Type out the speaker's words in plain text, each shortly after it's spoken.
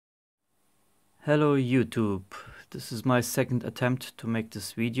Hello YouTube, this is my second attempt to make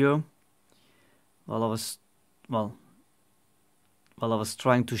this video. While I was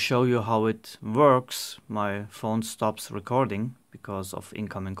trying to show you how it works, my phone stops recording because of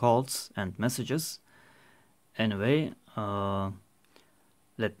incoming calls and messages. Anyway, let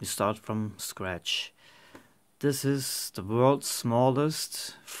me start from scratch. This is the world's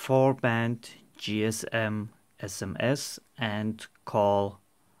smallest 4-band GSM SMS and calling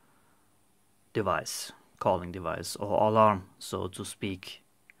device or alarm, so to speak,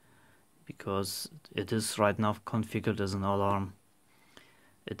 because it is right now configured as an alarm.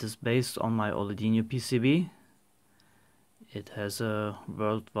 It is based on my Arduino PCB. It has a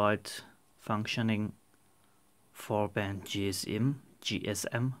worldwide functioning 4-band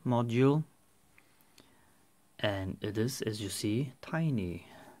GSM module, and it is, as you see, tiny,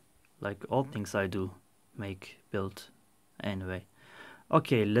 like all things I do build. Anyway,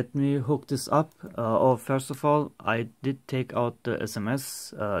 okay, let me hook this up. First of all, I did take out the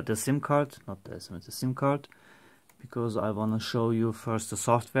SMS, the SIM card, not the SMS, the SIM card, because I want to show you first the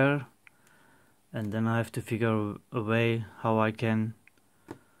software, and then I have to figure a way how I can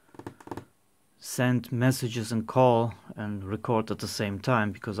send messages and call and record at the same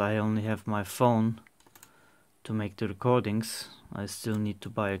time, because I only have my phone to make the recordings. I still need to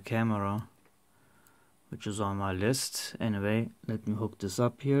buy a camera, which is on my list. Anyway, let me hook this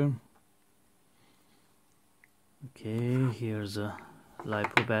up here. Okay, here's a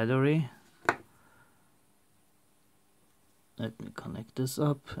LiPo battery. Let me connect this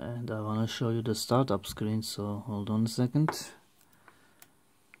up, and I want to show you the startup screen, so hold on a second.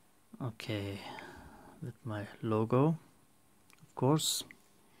 Okay, with my logo, of course.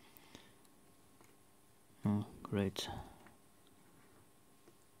 Oh, great.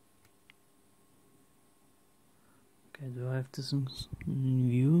 Okay, do I have this in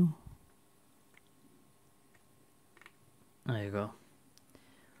view? There you go.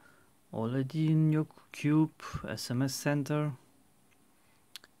 Arduino Cube SMS Center,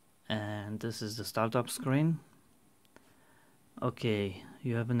 and this is the startup screen. Okay,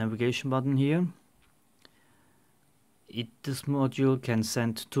 you have a navigation button here. This module can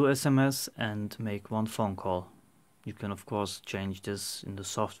send 2 SMS and make 1 phone call. You can of course change this in the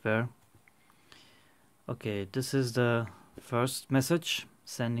software. Okay, this is the first message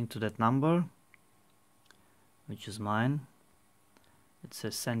sending to that number, which is mine. It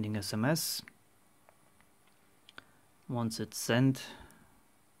says sending SMS. Once it's sent,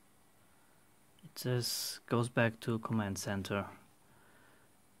 it says goes back to command center.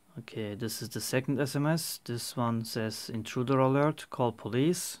 Okay, this is the second SMS. This one says intruder alert, call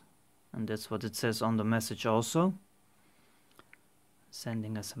police, and that's what it says on the message also.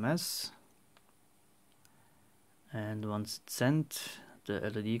 Sending SMS. And once it's sent, the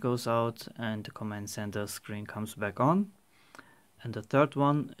LED goes out and the command center screen comes back on. And the third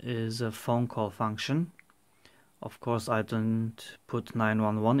one is a phone call function. Of course, I don't put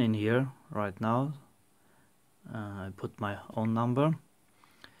 911 in here right now. I put my own number.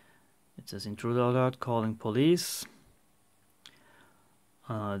 It says intruder alert, calling police.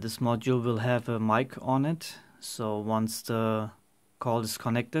 This module will have a mic on it, so once the call is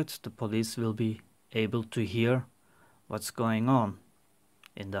connected, the police will be able to hear what's going on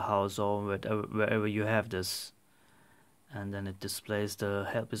in the house or wherever you have this. And then it displays the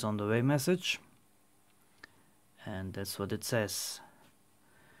help is on the way message, and that's what it says.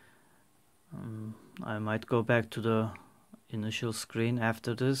 I might go back to the initial screen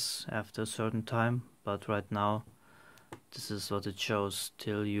after this, after a certain time, but right now this is what it shows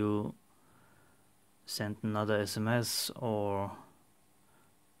till you send another SMS or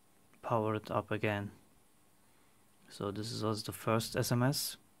power it up again. So this is also the first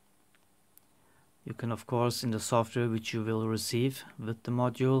SMS. You can of course in the software which you will receive with the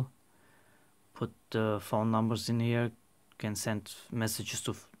module put the phone numbers in here. You can send messages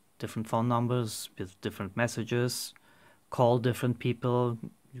to different phone numbers with different messages, call different people.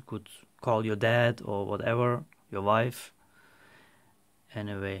 You could call your dad or whatever, your wife.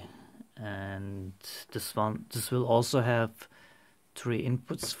 Anyway, and this will also have 3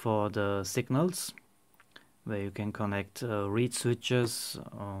 inputs for the signals, where you can connect read switches,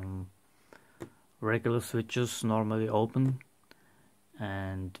 regular switches normally open,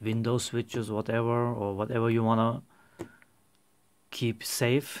 and window switches, whatever you wanna keep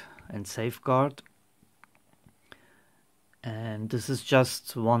safe and safeguard. And this is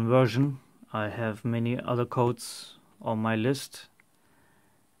just one version. I have many other codes on my list.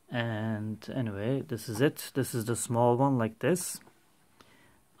 And anyway, this is it. This is the small one like this.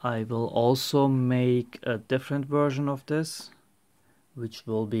 I will also make a different version of this, which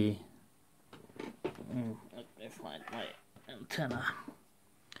will be Let me find my antenna,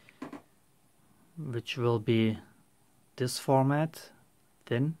 which will be this format,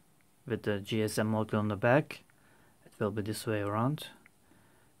 thin, with the GSM module on the back. It will be this way around,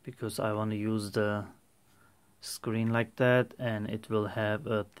 because I want to use the screen like that, and it will have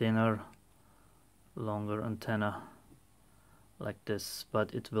a thinner, longer antenna like this,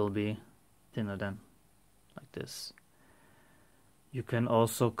 but it will be thinner than like this. You can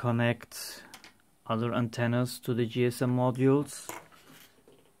also connect other antennas to the GSM modules.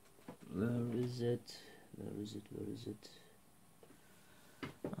 Where is it? Where is it? Where is it?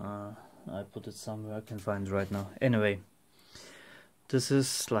 I put it somewhere I can find it right now. Anyway, this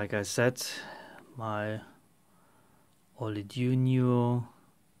is, like I said, my Arduino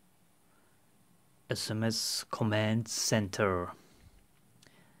SMS command center.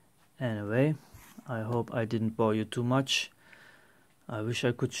 Anyway, I hope I didn't bore you too much. I wish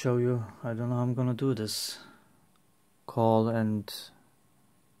I could show you. I don't know how I'm gonna do this. Call and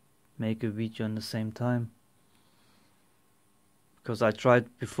make a video at the same time. Because I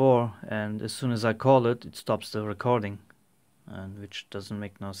tried before, and as soon as I call it, it stops the recording, and which doesn't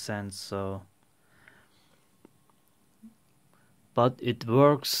make no sense. So, but it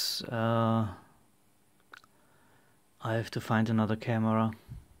works. I have to find another camera.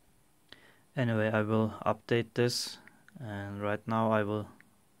 Anyway, I will update this, and right now I will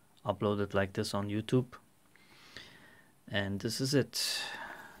upload it like this on YouTube. And this is it.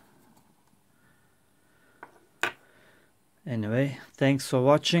 Anyway, thanks for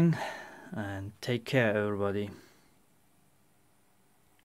watching, and take care, everybody.